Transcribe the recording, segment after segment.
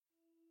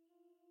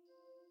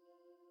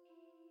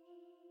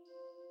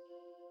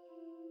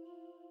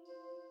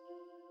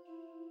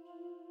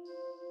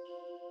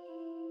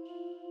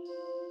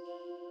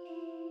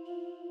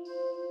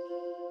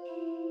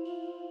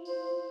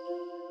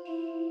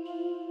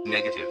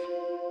Negative.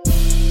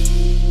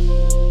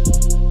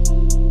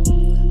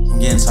 I'm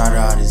getting tired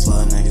of all these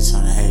little niggas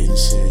trying to hate and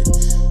shit.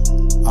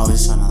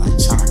 Always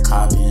trying to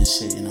copy and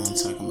shit, you know what I'm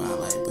talking about?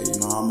 But you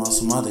know, I'm on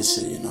some other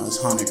shit, you know.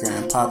 It's 100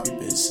 grand PAPI,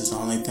 bitch. It's the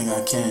only thing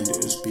I can do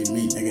is be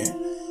me, nigga.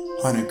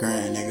 100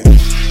 grand, nigga.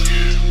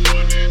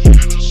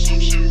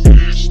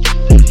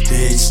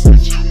 Bitch.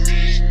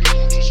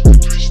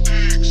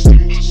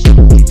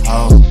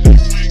 Oh.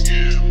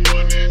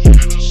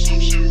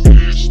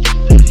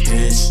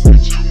 Bitch.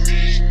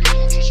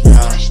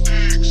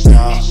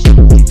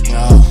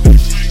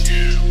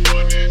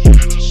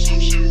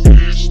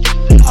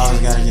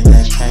 Always gotta get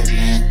that cake,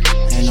 man.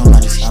 Ain't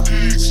nobody stopping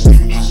me shit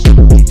from that.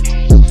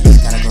 I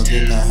just gotta go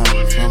get that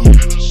help from me.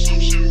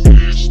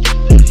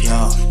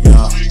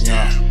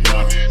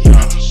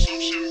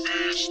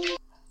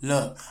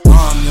 Look,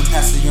 I'm your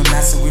pastor, your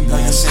master. We blow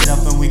your shit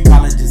up and we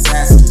call it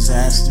disaster.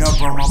 No,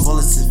 bro, my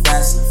bullets is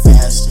faster.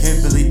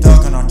 Hit Billy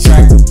thuggin' on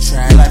tractor.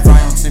 You like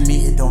Ryan to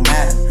me, it don't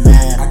matter.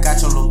 I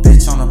got your little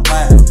bitch on a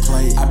platter.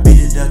 I beat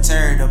it up,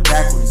 tear it up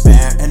backwards.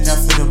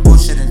 Enough of the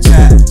bullshit and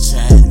chatter.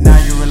 Now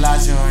you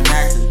realize you're an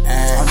actor.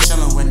 I'm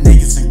chillin' with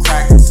niggas and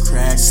crackers.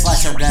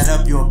 Slice up that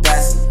up, you a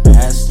bastard.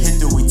 Hit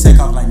the we take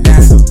off like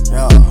NASA.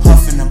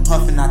 Huffin' and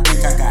puffin', I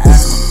think I got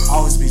asthma.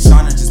 Always be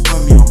tryna just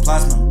put me on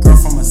plasma. Girl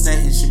from a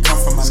state and she come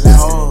from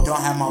Alaska. Don't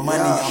have my money,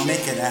 I'll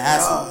make it a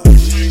hassle.